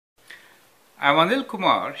I'm Anil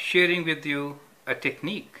Kumar sharing with you a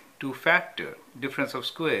technique to factor difference of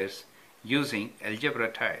squares using algebra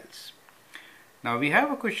tiles. Now we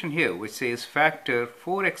have a question here which says factor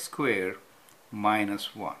 4x squared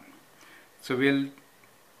minus 1. So we'll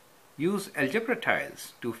use algebra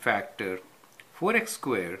tiles to factor 4x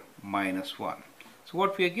squared minus 1. So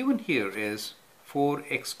what we are given here is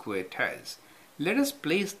 4x squared tiles. Let us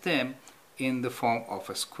place them in the form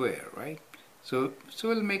of a square, right? So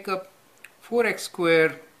we'll make up 4x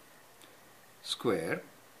square,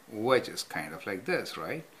 which is kind of like this,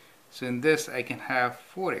 right? So in this I can have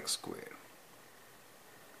 4x squared.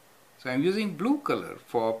 So I'm using blue color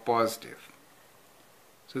for positive.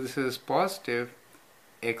 So this is positive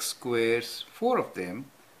x squares, 4 of them.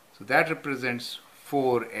 So that represents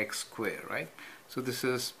 4x squared, right? So this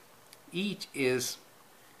is, each is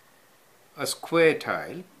a square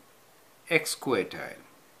tile, x square tile.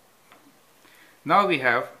 Now we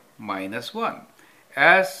have minus 1.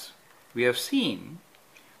 As we have seen,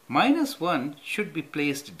 minus 1 should be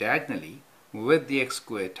placed diagonally with the x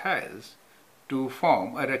square tiles to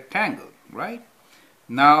form a rectangle, right?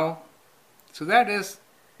 Now, so that is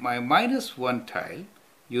my minus 1 tile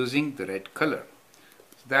using the red color.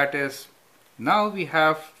 So that is, now we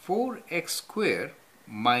have 4x squared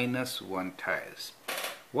minus 1 tiles.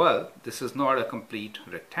 Well, this is not a complete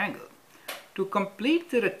rectangle. To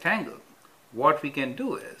complete the rectangle, what we can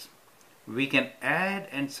do is, we can add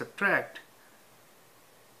and subtract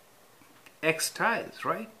x tiles,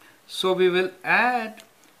 right? So we will add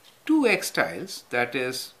 2x tiles, that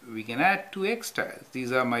is, we can add 2x tiles.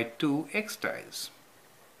 These are my 2x tiles,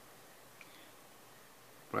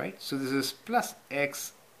 right? So this is plus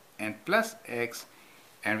x, and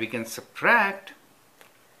we can subtract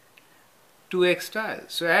 2x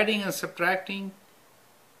tiles. So adding and subtracting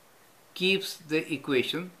keeps the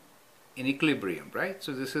equation in equilibrium, right?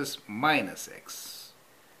 So this is minus x.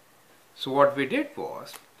 So what we did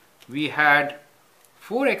was, we had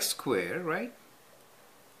 4x squared, right,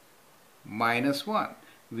 minus 1.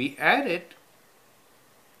 We added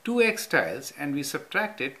 2x tiles and we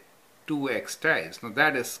subtracted 2x tiles. Now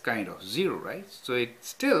that is kind of 0, right? So it's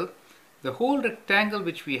still, the whole rectangle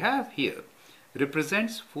which we have here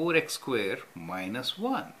represents 4x squared minus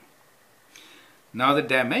 1. Now the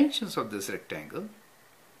dimensions of this rectangle,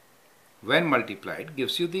 when multiplied,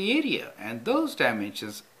 gives you the area, and those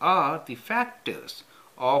dimensions are the factors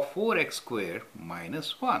of 4x squared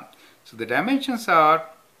minus 1. So the dimensions are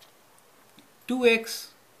 2x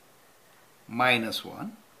minus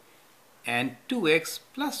 1 and 2x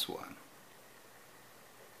plus 1.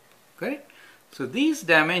 Correct? So these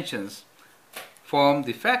dimensions form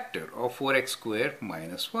the factor of 4x squared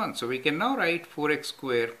minus 1. So we can now write 4x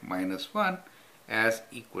squared minus 1 as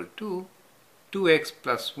equal to 2x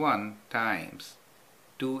plus 1 times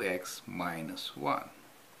 2x minus 1.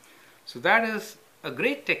 So that is a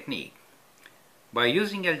great technique. By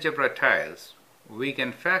using algebra tiles, we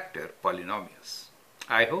can factor polynomials.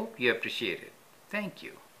 I hope you appreciate it. Thank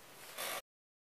you.